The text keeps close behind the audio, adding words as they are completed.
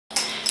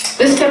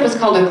This step is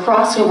called a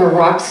crossover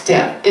rock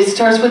step. It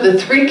starts with a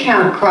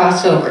 3-count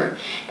crossover.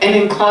 And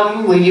in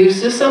clogging, we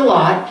use this a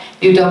lot.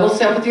 You double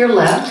step with your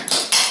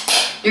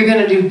left. You're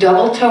going to do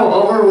double toe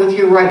over with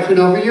your right foot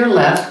over your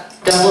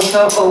left. Double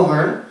toe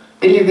over.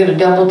 Then you're going to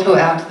double toe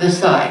out to the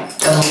side.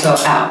 Double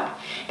toe out.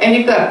 And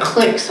you've got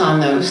clicks on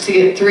those to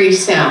get 3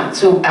 sounds.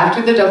 So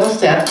after the double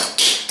step,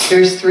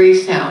 there's 3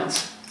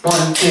 sounds.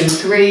 1, 2,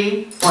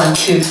 3, 1,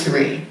 2,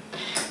 3.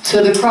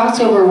 So the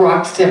crossover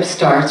rock step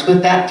starts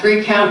with that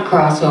 3-count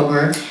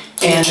crossover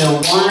and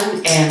a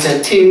 1 and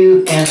a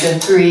 2 and a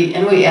 3,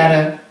 and we add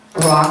a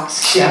rock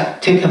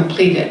step to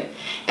complete it.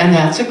 And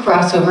that's a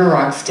crossover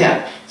rock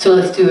step. So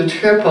let's do a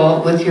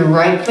triple with your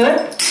right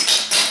foot.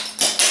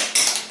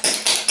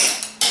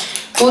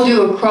 We'll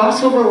do a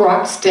crossover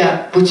rock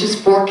step, which is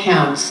 4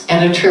 counts,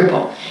 and a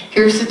triple.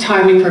 Here's the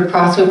timing for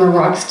crossover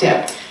rock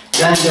step.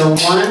 And a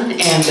 1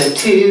 and a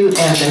 2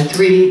 and a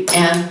 3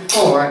 and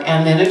 4,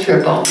 and then a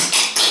triple.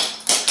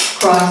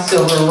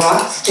 Crossover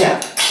rock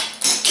step.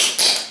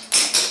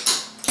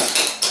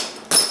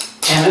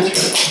 And a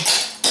triple.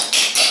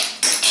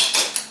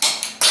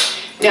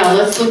 Now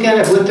let's look at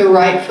it with the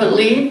right foot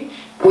lead.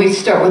 We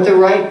start with the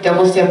right,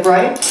 double step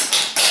right,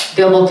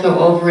 double toe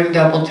over and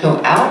double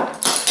toe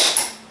out.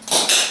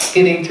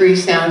 Getting 3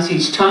 sounds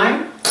each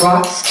time.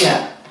 Rock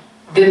step.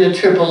 Then a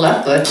triple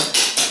left foot.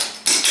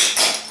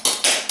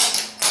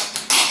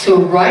 So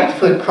right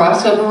foot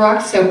crossover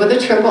rock step with a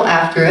triple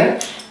after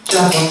it.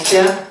 Double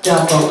step,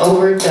 double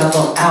over,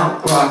 double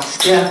out, rock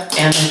step,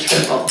 and a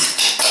triple.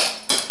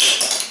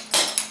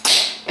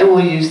 And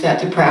we'll use that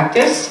to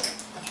practice.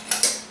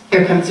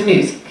 Here comes the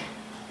music.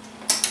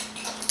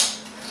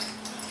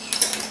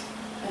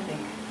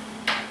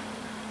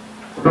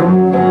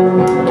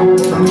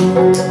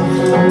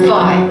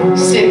 5,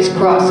 6,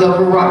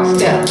 crossover rock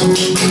step.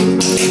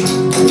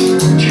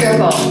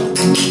 Triple.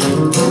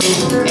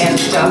 And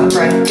stop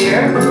right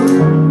there.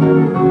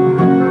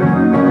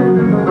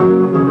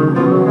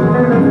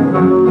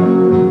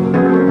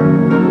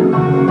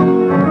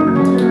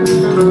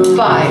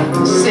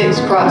 5, 6,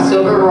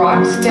 crossover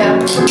rock step.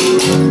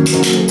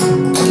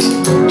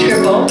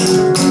 Triple.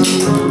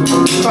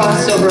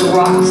 Crossover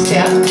rock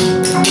step.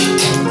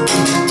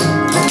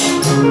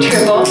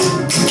 Triple.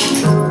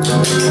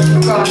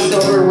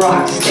 Crossover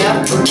rock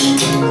step.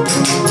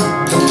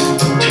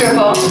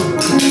 Triple.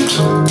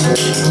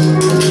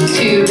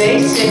 2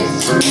 basics.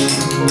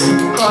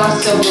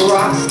 Crossover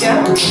rock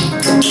step.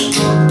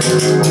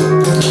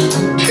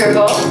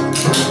 Triple.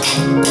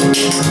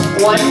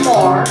 1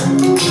 more.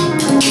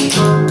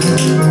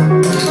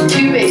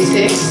 2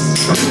 basics.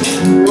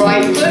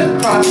 Right foot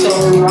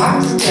crossover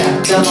rock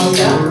step. Double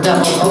step,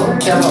 double over,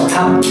 double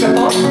out,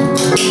 triple.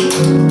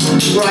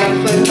 Right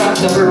foot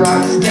crossover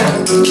rock step.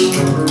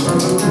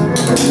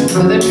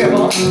 With a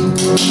triple.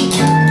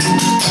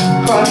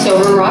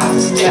 Crossover rock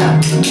step.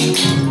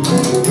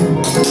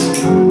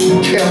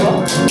 Triple.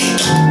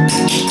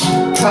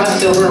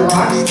 Crossover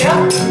rock step.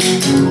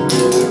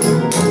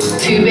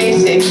 2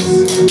 basics.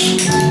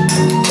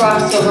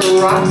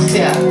 Crossover rock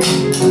step.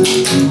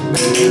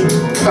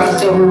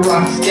 Crossover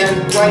rock step,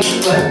 right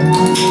foot.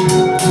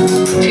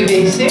 2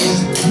 basics.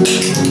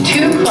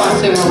 2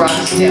 crossover rock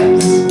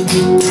steps.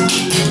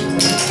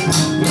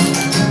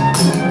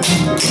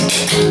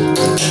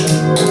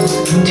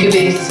 2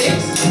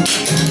 basics.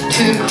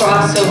 2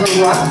 crossover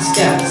rock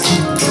steps.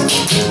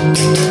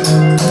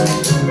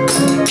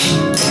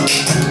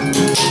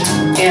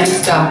 And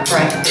stop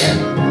right there.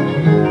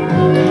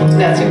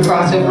 That's a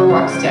crossover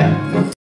rock step.